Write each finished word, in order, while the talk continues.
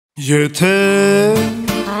Եթե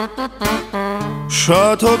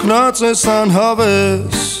շատ հոգնած ես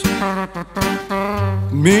անհավես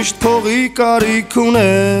Միշտ փողի կարիք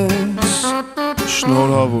ունես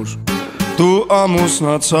Շնորհավոր Դու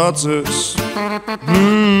ամուսնացած ես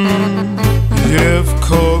Եվ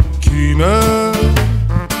քո կինը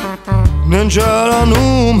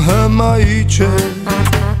Ննջարանում հմայի չէ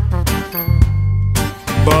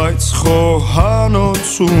Բայց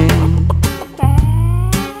խոհանոցում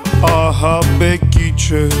Ահա բեկի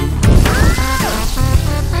չէ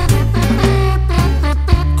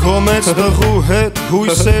Քո մեծ տղու հետ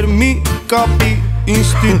հույսեր մի կապի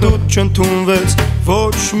Ինստիտուտ չընդունվեց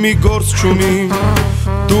ոչ մի գործ չունի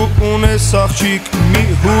Դու ունես աղջիկ մի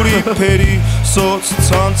հուրի փերի Սոց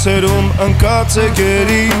ցանցերում ընկած է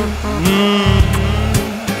գերի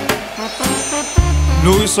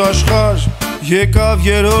Լույս աշխարհ եկավ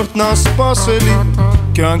երրորդն անսպասելի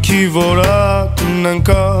Կյանքի որակն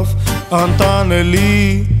ընկավ անտանելի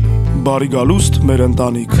Բարի գալուստ մեր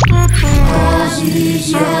ընտանիք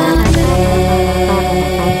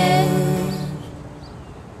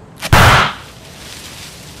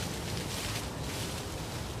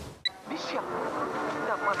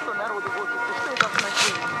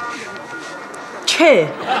Չէ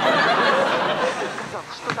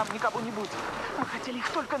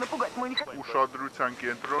Ուշադրության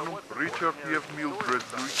կենտրոնում Ռիչարդ և Միլդրեդ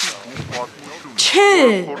զույգի բուն պատմություն Չէ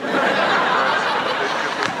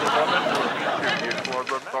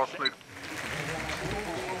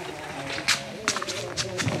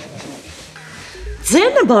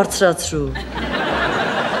Ձենը բարձրացրու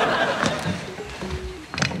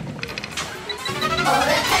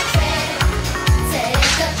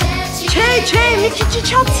Չէ, մի քիչ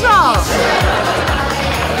իջացրա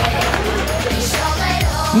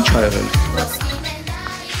Ինչ ա եղել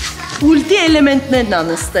Ուլտի էլեմենտներն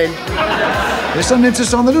անստել Հեսա նենց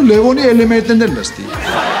ես անելու Լևոնի էլեմենտներն էլ նստի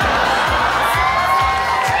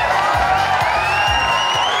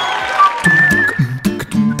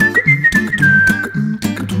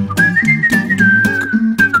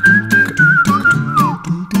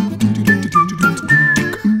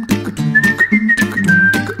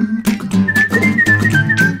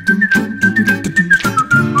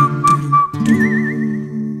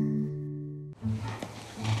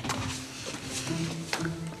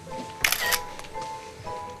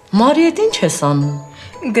Մարի հետ ինչ ես անում?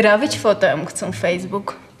 Գրավիչ ֆոտո եմ գցում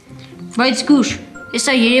Facebook Բայց գուշ,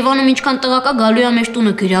 հեսա Երևանում ինչքան տղակա գալու է մեր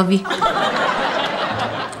տունը գրավի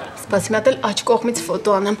Սպասի մի հատ էլ աջ կողմից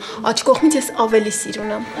ֆոտո անեմ Աջ կողմից ես ավելի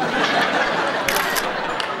սիրուն եմ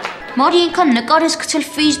Մարի ինքան նկար ես գցել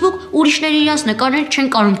Facebook Ուրիշները իրանց նկարներ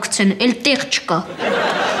չեն կարում գցեն Էլ տեղ չկա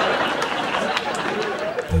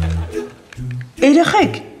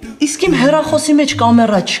Երեխեք, իսկ իմ հեռախոսի մեջ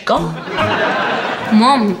կամերա չկա?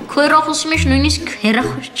 Մամ, քո հեռախոսի մեջ նույնիսկ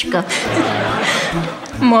հեռախոս չկա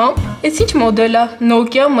Մամ, ես ինչ մոդել է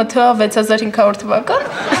Nokia MTA 6500 թվական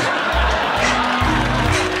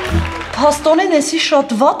Փաստորեն էսի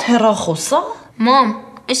շատ վատ հեռախոս է? Մամ,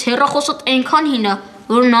 այս հեռախոսդ այնքան հին է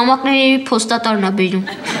Որ նամակների փոստատարն է բերում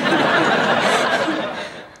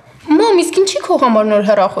Մամ, իսկ ինչի քո համար նոր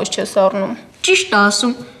հեռախոս չես առնում Ճիշտ է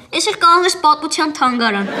ասում Ես էլ կանես պատմության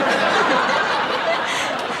թանգարան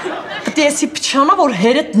Տեսի փչանա, որ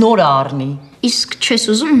հերդ նորը առնի Իսկ չես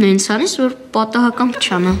ուզում նենց անես, որ պատահական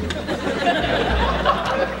փչանա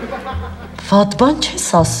Վատ բան չես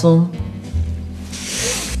ասում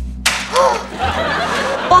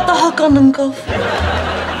Պատահական ընկավ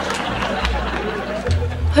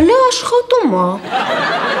Հլը աշխատում է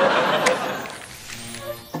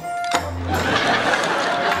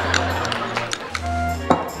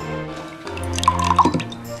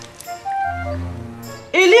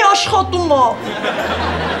Էլի աշխատում է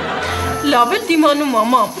Լավ էլ դիմանում է,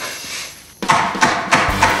 մամ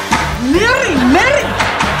Մերի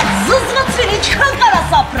Զզվացրին, ինչքան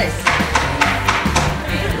կարաս ապրես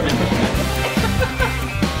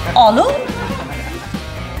Ալո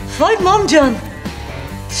Վայ մամ ջան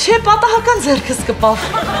Չէ պատահական ձերքս կպավ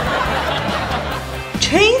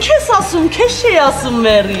Չէ ինչ ես ասում, քեզ չի ասում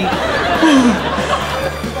Մերի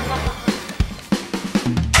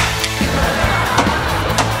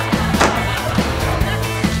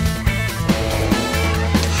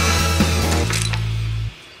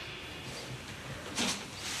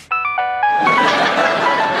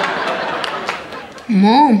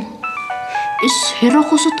Մամ, ես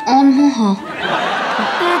հեռախոսդ անմահ է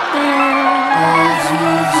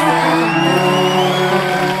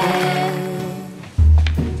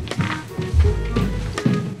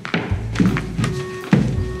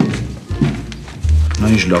Նա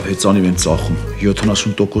ինչ լավ հեծանիվ եմ ծախում,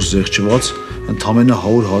 70% զեղչված, ընդամենը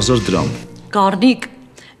 100,000 դրամ։ Գառնիկ,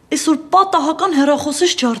 այսօր պատահական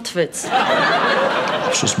հեռախոսից ջարդվեց։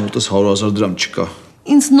 Աշոս մոտս 100,000 դրամ չկա։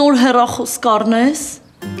 Ինձ նոր հեռախոս կառնես։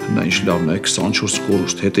 Նա ինչ լավն է, 24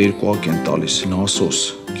 կորուստ, հետը 2 հակ են տալիս, նասոս,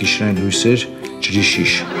 գիշերային լույսեր, ջրի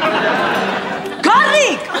շիշ։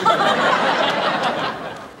 Գառնիկ!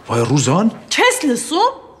 Վայ Ռուզան։ Չես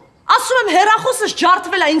լսում։ Ասում եմ հեռախոսից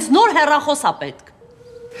ջարդվել է, ինձ նոր հեռախոս է պետք։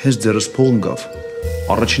 Հենց ձեռս փող ընկավ։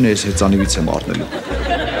 Առաջինը ես հեծանիվից եմ առնելու։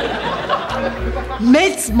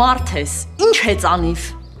 Մեծ մարդ ես, ինչ հեծանիվ։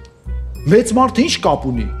 Մեծ մարդը ինչ կապ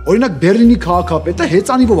ունի։ Օրինակ Բերլինի քաղաքապետը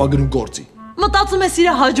հեծանիվով է գնում գործի։ Մտածում ես իր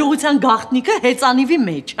հաջողության գաղտնիքը հեծանիվի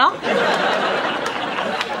մեջ, հա։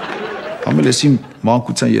 Ամեն ես իմ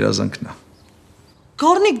մանկության երազանքն է։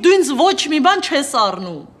 Գառնիկ, դու ինձ ոչ մի բան չես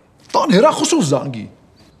առնում։ Տան հեռախոսով զանգի։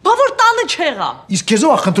 Բա որ տանը չեղա։ Իսկ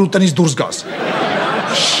քեզով ախնդրու տնից դուրս գաս։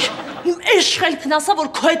 Իմ էշխելքն ասա, որ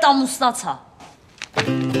քո հետ ամուսնացա։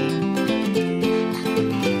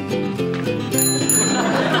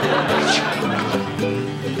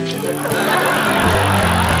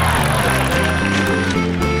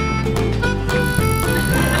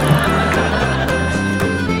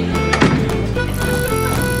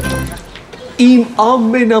 Իմ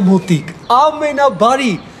ամենամոտիկ,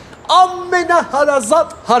 ամենաբարի,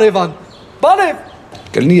 ամենահարազատ հարևան, բարև։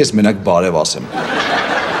 Կլինի ես մենակ բարև ասեմ։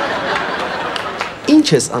 Ինչ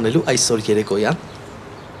ես անելու այսօր երեկոյան։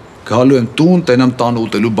 Գալու եմ տուն, տենամ տան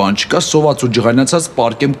ուտելու բան չկա, սոված ու ջղայնացած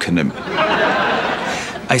պարկեմ քնեմ։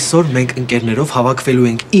 Այսօր մենք ընկերներով հավաքվելու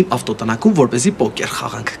ենք իմ ավտոտանակում, որպեսզի պոկեր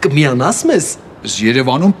խաղանք։ Կմիանաս մեզ։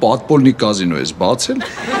 Երևանում պատպոլնի կազինո ես բացել։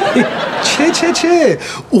 Չէ,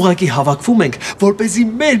 ուղղակի հավաքվում ենք, որպեսզի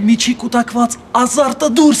մեր միջի կուտակված ազարտը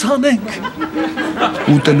դուրս հանենք։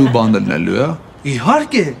 Ուտելու բան լնելու, հա։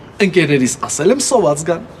 Իհարկե, ընկերներիս ասել եմ սոված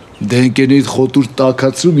գան։ Դե ընկերներիդ խոտուր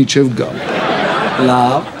տաքացրու միջև գամ։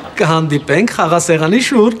 Լավ, կհանդիպենք խաղասեղանի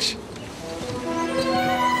շուրջ։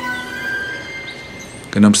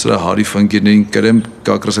 Գնամ սրա հարիվ ընկերներին կրեմ,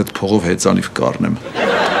 կակրս այդ փողով հեծանիվ կառնեմ։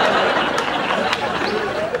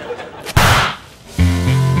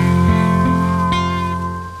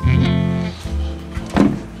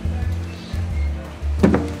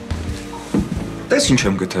 Տես ինչ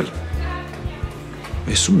եմ գտել։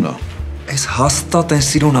 Էս ումն է։ Այս հաստատ են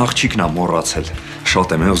սիրուն աղջիկն է մոռացել։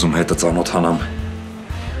 Շատ եմ ուզում հետը ծանոթանամ։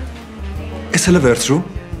 Էս հələ վերցրու։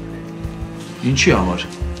 Ինչի համար։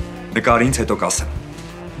 Նկարի ինձ հետո կասեմ։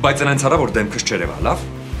 Բայց այնց արա որ դեմքս չերևա, լավ։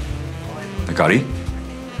 Նկարի։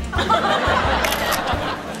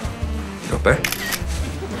 Յոպե։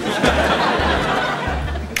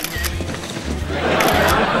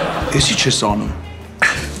 Էսի չես անում։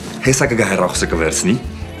 Հեսա կգա հեռախոսը կվերցնի,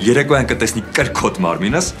 երեկոյան կտեսնի կրքոտ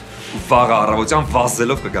մարմինս, ու վաղը առավոտյան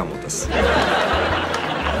վազելով կգա մոտս։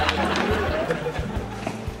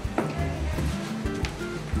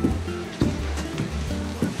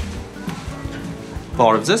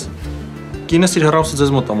 Բարև ձեզ։ Կինս իր հեռախոսը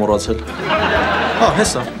ձեզ մոտ է մոռացել։ Հա,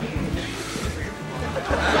 հեսա։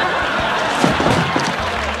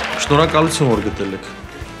 Շնորհակալություն որ գտել եք։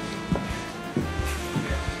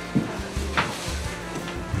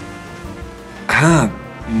 Հա,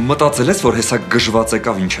 մտածել ես, որ հեսա գժված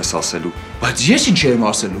եկավ ինչ ես ասելու։ Բայց ես ինչ եմ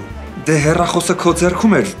ասելու։ Դե հեռախոսը քո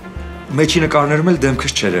ձեռքում էր, մեջի նկարներում էլ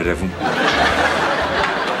դեմքս չէր երևում։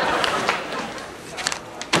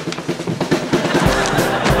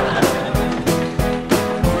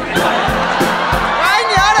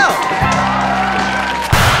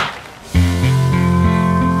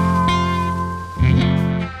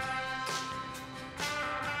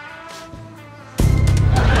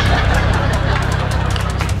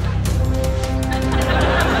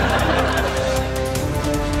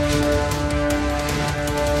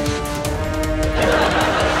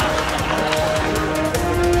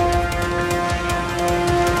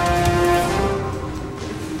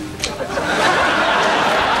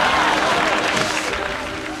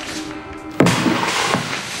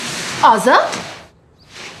 Ազա,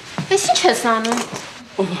 ես ինչ ես անում։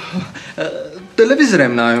 Տելևիզոր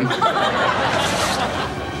եմ նայում։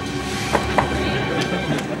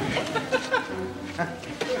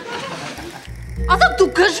 Ազա, դու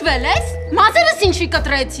գժվել ես։ Մազերս ինչի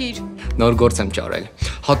կտրեցիր։ Նոր գործ եմ ճարել։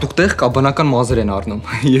 Հատուկ տեղ կաբանական մազեր են առնում։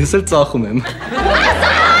 Ես էլ ծախում եմ։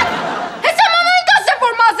 Ազա! Հեսա մամային կասեմ,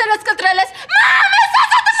 որ մազերս կտրել ես։ Մամ, ես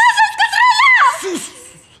ազատը մազերս կտրել ես։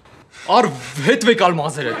 Ար հետ վեկալ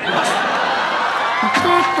մազերը։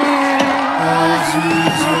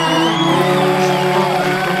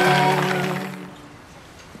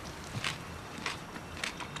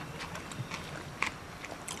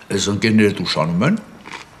 Այս ընկերներդ ուշանում են։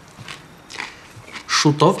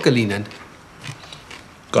 շուտով կլինեն։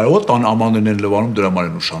 Կարող է տան ամաններն են լվանում դրամար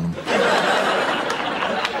են ուշանում։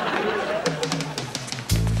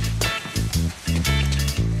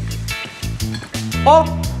 Օ,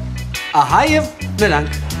 ահա եւ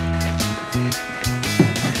նրանք։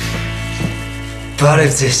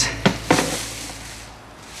 Բարև ձեզ։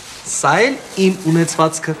 Սա էլ իմ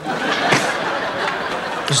ունեցվածքը։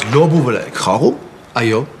 Իս լոբու վրա եք խաղում։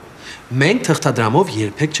 Այո, մենք թղթադրամով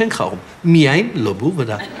երբեք չենք խաղում, միայն լոբու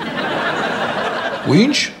վրա։ Ու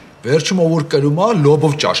ինչ, վերջում ով որ կրում է,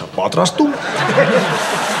 լոբով ճաշա պատրաստում։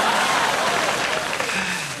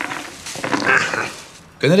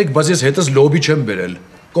 Կներեք, բայց ես հետս լոբի չեմ բերել։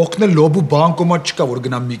 Կողքն էլ լոբու բանկոմատ չկա, որ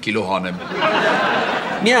գնամ մի կիլո հանեմ։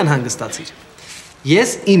 Մի անհանգստացիր։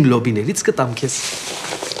 Ես իմ լոբիներից կտամ քեզ։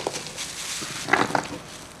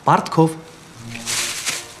 Պարտքով։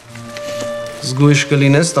 Զգույշ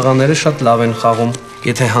կլինես, տղաները շատ լավ են խաղում։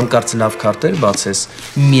 Եթե հանկարծ լավ քարտեր բացես,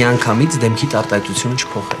 միանգամից դեմքիդ արտահայտությունը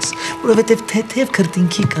չփոխես, որովհետև թեթև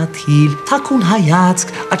քրտինքի կաթիլ, թաքուն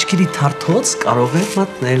հայացք, աչքերի թարթոց կարող է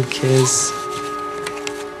մատնել քեզ։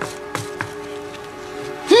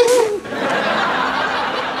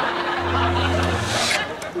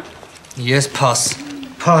 Ես փաս։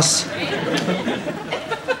 Փաս։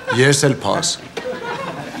 Ես էլ փաս։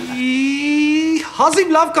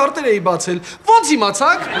 Հազիվ լավ քարտեր էի բացել։ Ոնց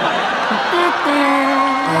իմացաք։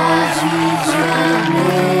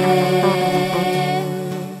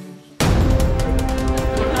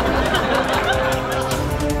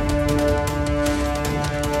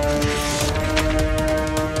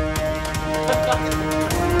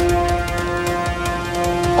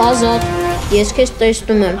 Ազատ, ես քեզ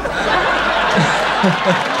տեսնում եմ։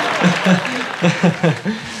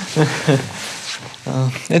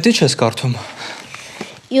 Էդ ի՞նչ ես կարդում։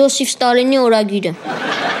 Յոսիֆ Ստալինի օրագիրը։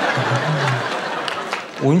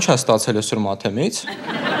 Ու ինչ է ստացել այսօր մաթեմից։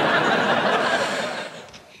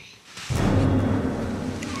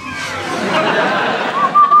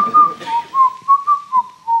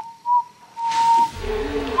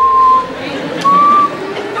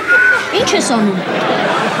 Ինչ ես անում։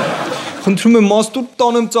 Խնդրում եմ մաստուր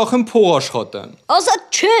տանեմ ծախեմ փող աշխատեմ։ Ազատ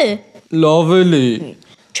չէ։ Լավ էլի։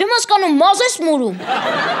 Չեմ հասկանում, մազ ես մորում։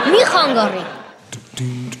 Մի խանգարի։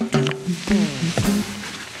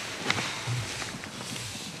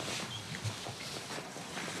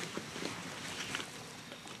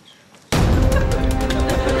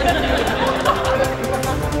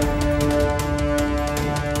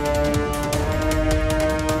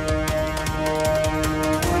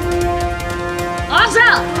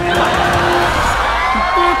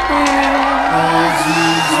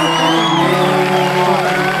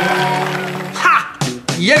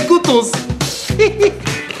 Երկու տուզ։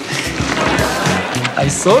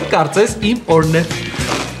 Այսօր կարծես իմ օրն է։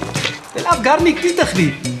 Դե լավ Գառնիկ պիտի տխրի։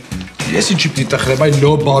 Ես ինչի պիտի տխրեմ, այ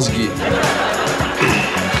լոբ բազգի։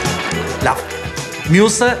 Լավ։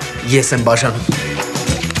 Մյուսը ես եմ բաժանում։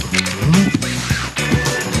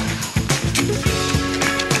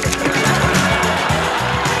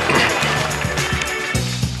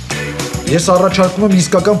 Ես առաջարկում եմ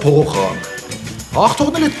իսկական փողով խաղանք։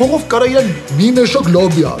 Հաղթողն այդ փողով կարա իրեն մի մեշոկ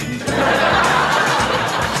լոբի արի։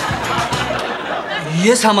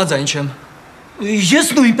 Ես համաձայն չեմ։ Ես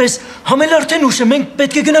նույնպես համել արդեն ուշ է, մենք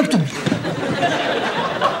պետք է գնանք տուն։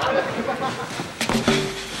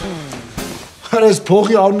 Այս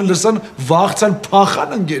փողի անունը լսան վաղցան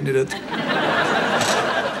փախան ընկերներդ։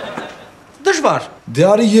 Դժվար։ Դե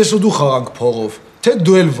արի ես ու դու խաղանք փողով, թե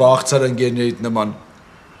դու էլ վաղցար ընկերներիդ նման։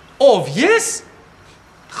 Ով ես։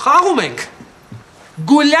 Խաղում ենք։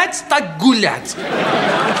 Գուլյաց տակ գուլյաց։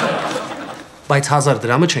 Բայց 1000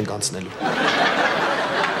 դրամը չենք անցնելու։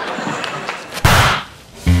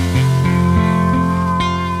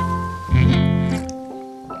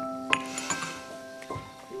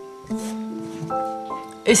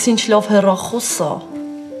 Էս ինչ լավ հեռախոս է։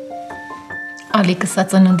 Ալիկը սա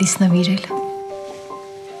ծննդիս նվիրել։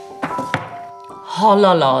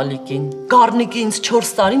 Հալալ է Ալիկին։ Գառնիկը ինձ 4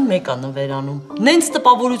 տարին մեկ է նվերանում։ Նենց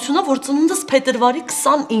տպավորություն է, որ ծնունդս փետրվարի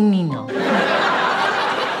 29-ին է։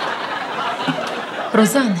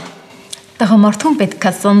 Ռոզան, տղամարդուն պետք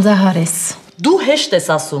է ծանձահարես։ Դու հեշտ ես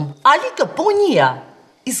ասում։ Ալիկը պոնի է,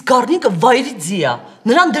 իսկ Գառնիկը վայրի ձի է։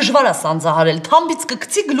 Նրան դժվար է սանձահարել, թամբից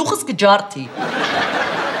կգցի, գլուխս կջարդի։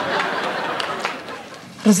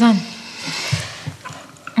 Ռոզան,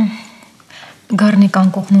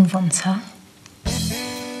 Գառնիկան կողնում ոնց է։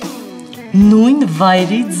 Նույն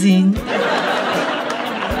վայրի ձին։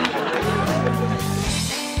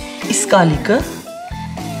 Իսկ Ալիկը։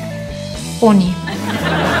 Պոնի։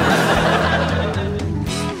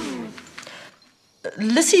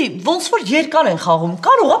 Լսի, ոնց որ երկար են խաղում,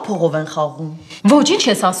 կարող է փողով են խաղում։ Ոչինչ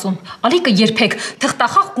ես ասում։ Ալիկը երբեք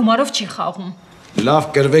թղթախաղ գումարով չի խաղում։ Լավ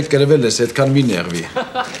կրվել ես, այդքան մի նեղվի։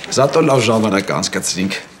 Զատո լավ ժամանակ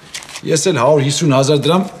անցկացրինք։ Ես էլ 150,000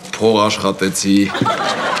 դրամ փող աշխատեցի։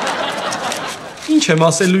 Ինչ եմ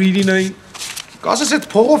ասելու Իրինային։ Կասես այդ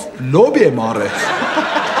փողով լոբի եմ առել։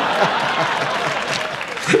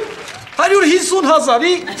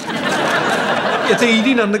 150,000-ի։ Եթե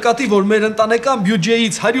Իրինան նկատի, որ մեր ընտանեկան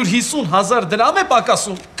բյուջեից 150,000 դրամ է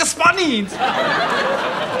պակասում, կսպանի ինձ։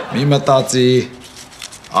 Մի մտածի,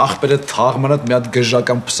 աղբերը թաղ մնատ մի հատ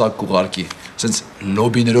գժական պսակ կուղարկի, սենց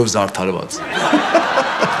լոբիներով զարդարված։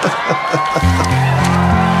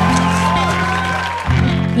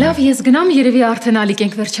 Լավ, ես գնամ, երևի արդեն Ալիկ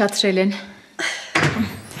ենք վերջացրել են։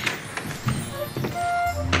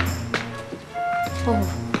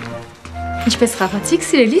 Ինչպես խաղացիք,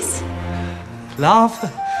 սիրելիս։ Լավ,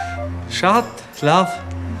 շատ լավ։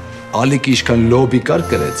 Ալիկը իշքան լոբի կար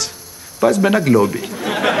կրեց, բայց մենակ լոբի։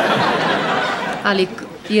 Ալիկ,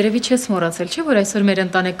 երևի չես մոռացել, չէ՞ որ այսօր մեր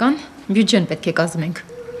ընտանեկան բյուջեն պետք է կազմենք։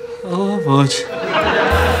 Ոչ։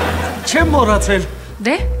 Չեմ մոռացել։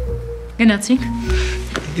 Դե, գնացինք։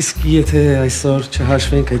 Իսկ եթե այսօր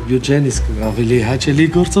չհաշվենք այդ բյուջեն, իսկ ավելի հաճելի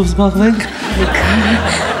գործով զբաղվենք։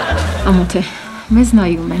 Ամոթ է, մեզ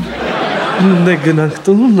նայում են։ Դե գնանք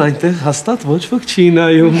տուն, այնտեղ հաստատ ոչ ոք չի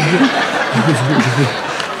նայում։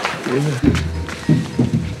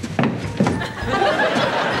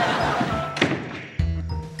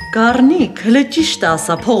 Գառնիկ, հլը ճիշտ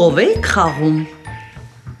ասա, փողով եք խաղում։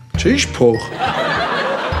 Չէ՞ ինչ փող։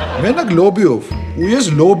 Մենակ լոբիով, ու ես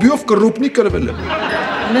լոբիով կռուպնի կրվել եմ։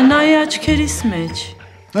 Լնայի աչքերիս մեջ։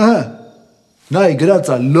 Ահա, նայ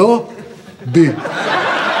գրածա լոբի։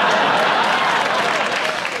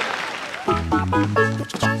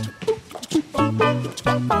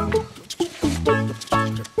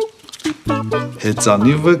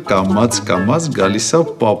 Հեծանիվը կամած գալիս է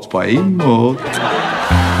պապայի մոտ։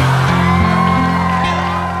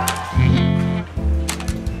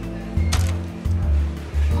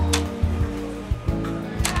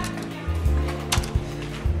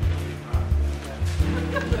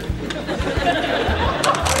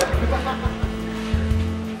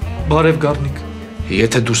 Բարև Գառնիկ։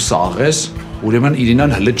 Եթե դու սաղ ես, ուրեմն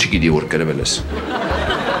Իրինան հլը չգիտի որ կրվել ես։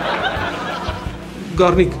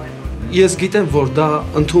 Գառնիկ, ես գիտեմ, որ դա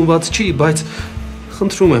ընդունված չի, բայց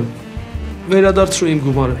խնդրում եմ, վերադարձրու իմ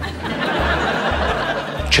գումարը։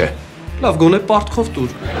 Չէ։ Լավ, գոնե պարտքով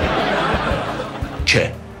տուր։ Չէ։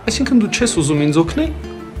 Այսինքն դու չես ուզում ինձ օգնել։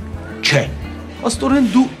 Չէ։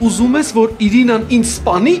 Աստորեն դու ուզում ես, որ Իրինան ինձ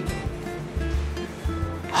սպանի։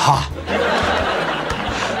 Հա։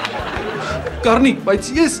 Գառնիկ,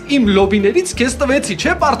 բայց ես իմ լոբիներից քեզ տվեցի,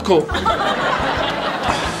 չէ՞ պարտքով։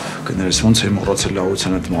 Կներես ոնց եմ մոռացել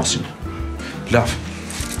լավության այդ մասին։ Լավ։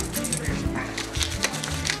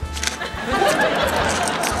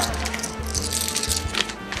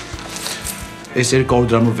 Այս 200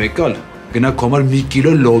 դրամը վեկալ, գնա քո համար մի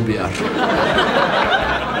կիլո լոբի առ։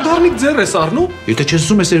 Գառնիկ ձեռ ես առնում։ Եթե չես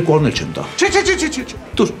ուզում, այս 200-ն էլ չեմ տա։ Չէ,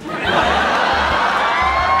 տուր։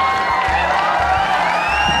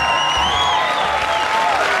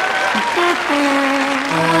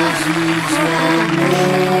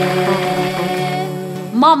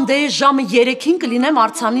 Մամ, դե ժամը 3-ին կլինեմ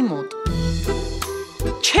արձանի մոտ։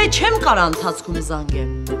 Չէ, չեմ կարա ընթացքում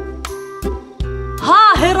զանգեմ։ Հա,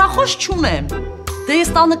 հեռախոս չունեմ։ Դե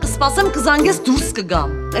ես տանը կսպասեմ, կզանգես դուրս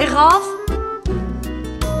կգամ։ Եղավ։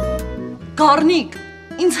 Գառնիկ,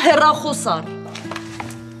 ինձ հեռախոս առ։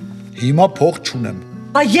 Հիմա փող չունեմ։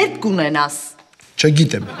 Բա երբ կունենաս։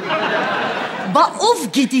 Չգիտեմ։ Բա ով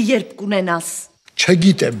գիտի երբ կունենաս։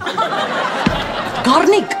 Չգիտեմ։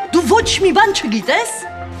 Գառնիկ, դու ոչ մի բան չգիտես։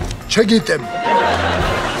 Չգիտեմ։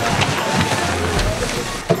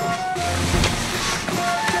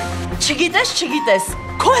 Չգիտես,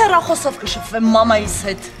 քո հեռախոսով կշփվեմ մամայիս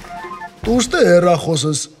հետ։ Դուրս տե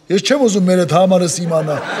հեռախոսս, ես չեմ ուզում մեր այդ համարս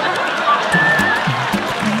իմանա։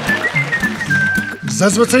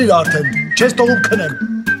 Զզվցրիր արդեն, չես տողում քնեմ,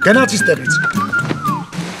 գնացիս տեղից։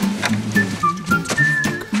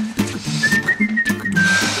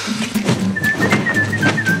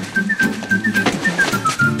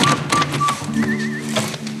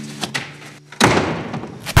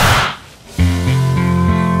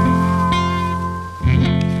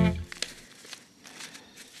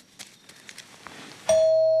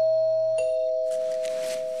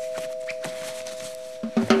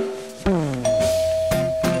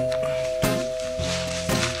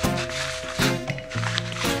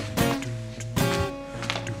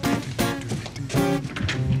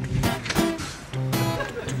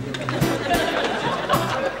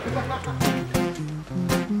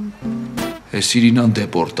 Էս Իրինան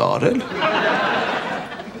դեպորտ է արել։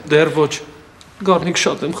 Դեռ ոչ։ Գառնիկ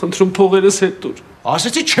շատ եմ խնդրում փողերս հետ տուր։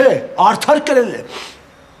 Ասեցի չէ, արդար կրել եմ։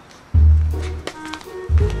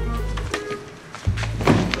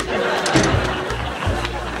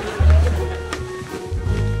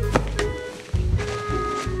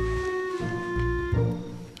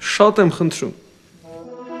 Շատ եմ խնդրում։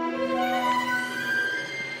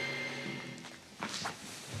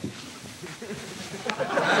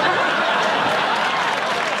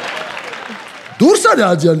 Դուրս արի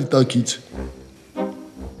աջալի տակից։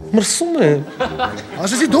 Մրսում եմ։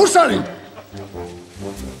 Ասեցի դուրս արի։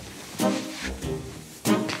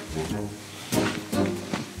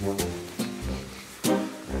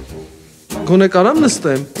 Գոնե կարամ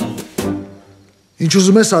նստեմ։ Ինչ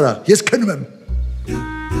ուզում ես արա, ես քնում եմ։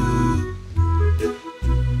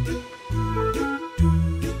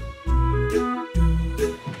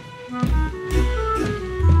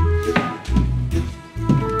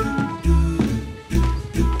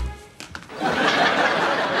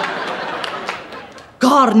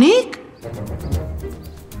 Гарник?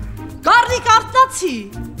 Гарник արտացի։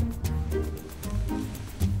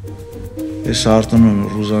 Ես արտանում եմ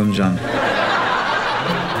Ռուզան ջան։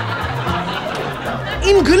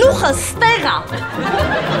 Իմ գլուխը ստեղ է։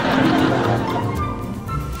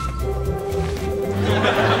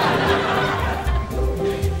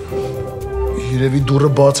 Երևի դուռը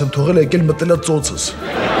բաց եմ թողել, եկել մտելա ծոցս։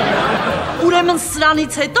 Ուրեմն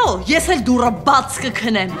սրանից հետո ես էլ դուռը բաց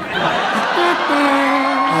կքնեմ։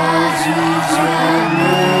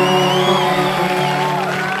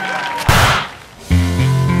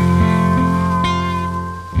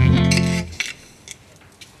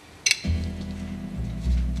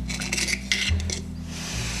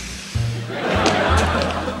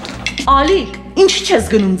 Ալիկ, ինչի չես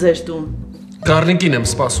գնում ձեր տուն։ Գառնիկին եմ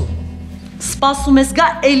սպասում։ Սպասում ես գա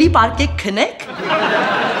էլի պարկեք քնեք։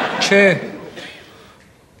 Չէ։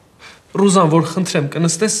 Ռուզան, որ խնդրեմ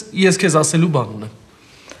կնստես, ես քեզ ասելու բան ունեմ։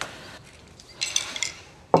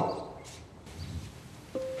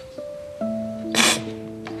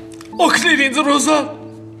 Օգներ ինձ, Ռոզան։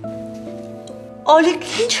 Ալիկ,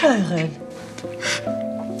 ինչ ա եղել։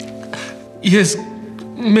 Ես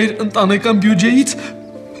մեր ընտանեկան բյուջեից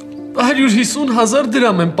 150,000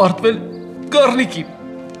 դրամ եմ պարտվել Գառնիկին,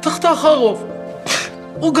 թղթախաղով։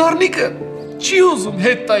 Ու Գառնիկը չի ուզում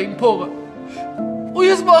հետ տա իմ փողը։ Ու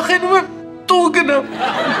ես վախենում եմ տուն գնամ։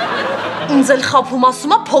 Ինձ էլ խափում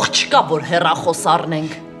ասում է փող չկա, որ հեռախոս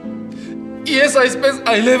առնենք։ Ես այսպես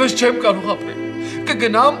այլևս չեմ կարող ապրել։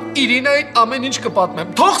 Կգնամ Իրինային ամեն ինչ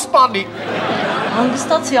կպատմեմ։ Թող սպանի։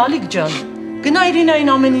 Հանգստացի Ալիկ ջան։ Գնա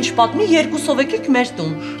Իրինային ամեն ինչ պատմի, երկուսով եկեք մեր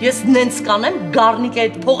տուն։ Ես նենց կանեմ, Գառնիկի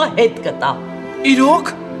այդ փողը հետ կտա։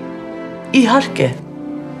 Իրոք։ Իհարկե։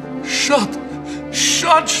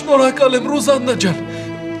 Շատ շնորհակալ եմ Ռուզաննա ջան։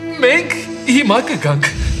 Մենք հիմա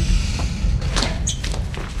կգանք։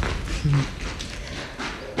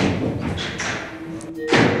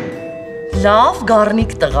 Լավ,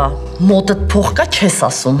 Գառնիկ տղա, մոտդ փող կա չես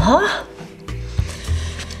ասում, հա?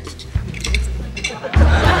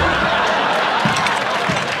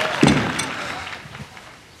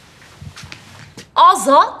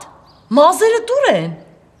 Ազատ, մազերը դուր են։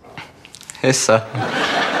 Հեսա։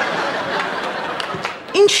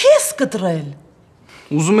 Ինչի ես կտրել։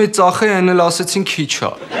 Ուզում էի ծախեի, այն էլ ասեցին քիչ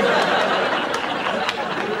է։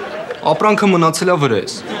 Ապրանքը մնացել է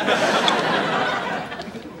վրես։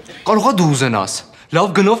 Կարողա դու ուզենաս,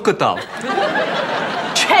 լավ գնով կտամ։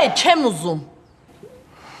 Չէ, չեմ ուզում։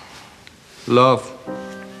 Լավ։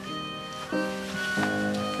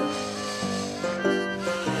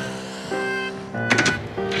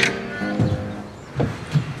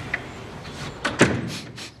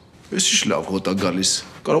 Ես ինչ լավ հոտ է գալիս,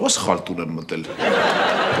 կարող ես խալտուն եմ մտել։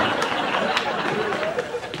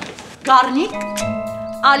 Գառնիկ,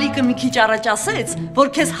 Ալիկը մի քիչ առաջ ասեց, որ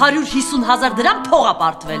քեզ 150,000 դրամ փող ա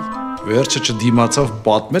պարտվել։ Վերջը չդիմացավ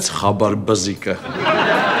պատմեց խաբար բզիկը։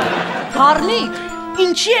 Գառնիկ,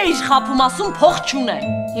 ինչի էիր խափում ասում փող չունեմ։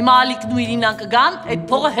 Հիմա Ալիկն ու Իրինան կգան, այդ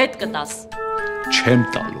փողը հետ կտաս։ Չեմ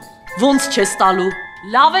տալու։ Ոնց չես տալու։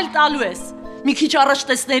 Լավ էլ տալու ես։ Մի քիչ առաջ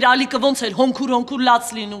տեսներ Ալիկը ոնց էր հոնքուր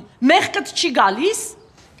լաց լինում։ Մեղքդ չի գալիս։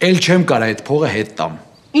 Էլ չեմ կարա այդ փողը հետ տամ։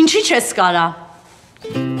 Ինչի չես կարա։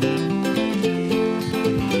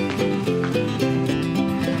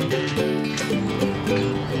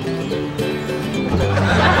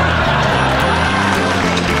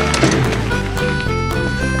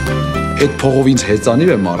 Այդ փողով ինձ հեծանիվ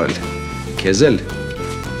եմ առել, քեզ էլ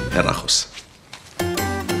հեռախոս։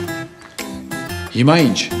 Հիմա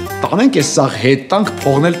ինչ, տանենք ես սաղ հետ տանք,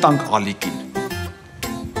 փողնել տանք Ալիկին։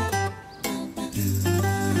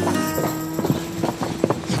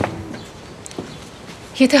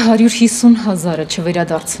 Եթե 150,000-ը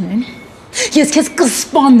չվերադարձնեն, ես քեզ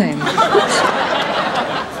կսպանեմ։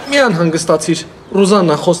 Մի անհանգստացիր,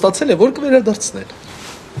 Ռուզաննա խոստացել է, որ կվերադարձնել։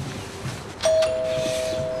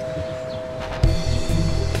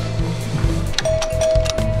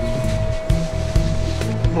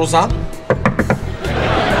 Ռուզան?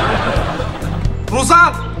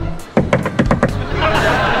 Ռուզան!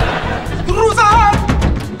 Ռուզան!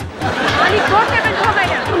 Ալիկ, որտեղ են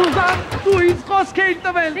թողերը։ Ռուզան, դու ինձ խոսք էիր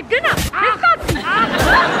տվել։ Գնա, ես կացի։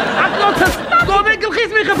 Ակնոցս, գոնե գլխից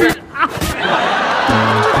մի խփի։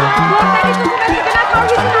 Որտեղից ուզում ես գնաս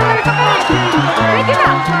 150,000-ը կպարել։ Դե գնա,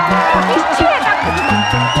 ինչ չի հետաքրքրում։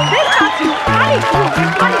 Դե կացի, Ալիկ,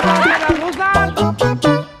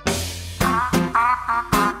 Ռուզան։